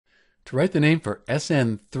To write the name for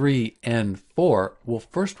SN3N4, we'll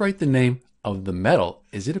first write the name of the metal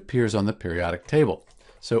as it appears on the periodic table.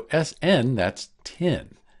 So SN, that's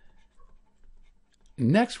tin.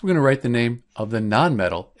 Next, we're going to write the name of the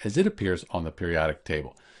nonmetal as it appears on the periodic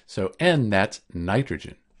table. So N, that's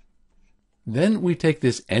nitrogen. Then we take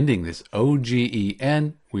this ending, this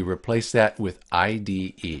OGEN, we replace that with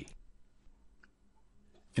IDE.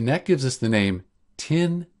 And that gives us the name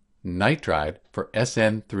tin nitride for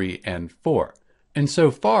SN3N4. And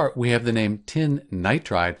so far, we have the name tin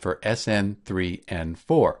nitride for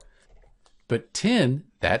SN3N4. But tin,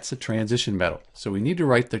 that's a transition metal, so we need to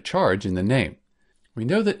write the charge in the name. We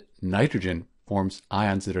know that nitrogen forms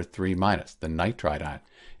ions that are 3-, the nitride ion,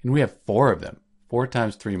 and we have 4 of them. 4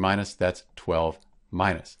 times 3-, that's 12-.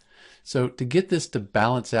 So to get this to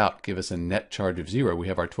balance out, give us a net charge of 0, we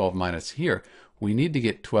have our 12- here, we need to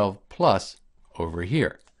get 12+ over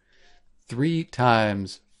here. 3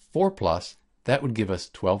 times 4+, that would give us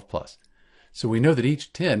 12+. So we know that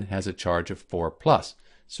each tin has a charge of 4+.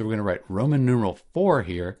 So we're going to write Roman numeral 4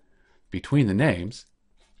 here between the names.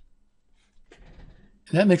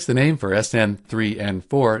 And that makes the name for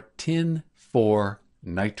SN3N4 tin 4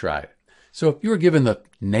 nitride. So if you were given the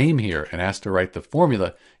name here and asked to write the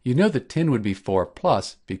formula, you know that tin would be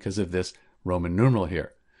 4+ because of this Roman numeral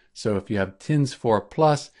here. So if you have tins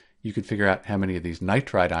 4+, you could figure out how many of these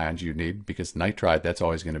nitride ions you need, because nitride, that's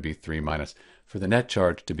always going to be 3-, for the net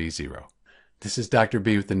charge to be 0. This is Dr.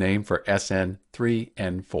 B with the name for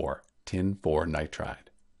SN3N4, tin 4 nitride.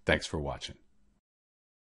 Thanks for watching.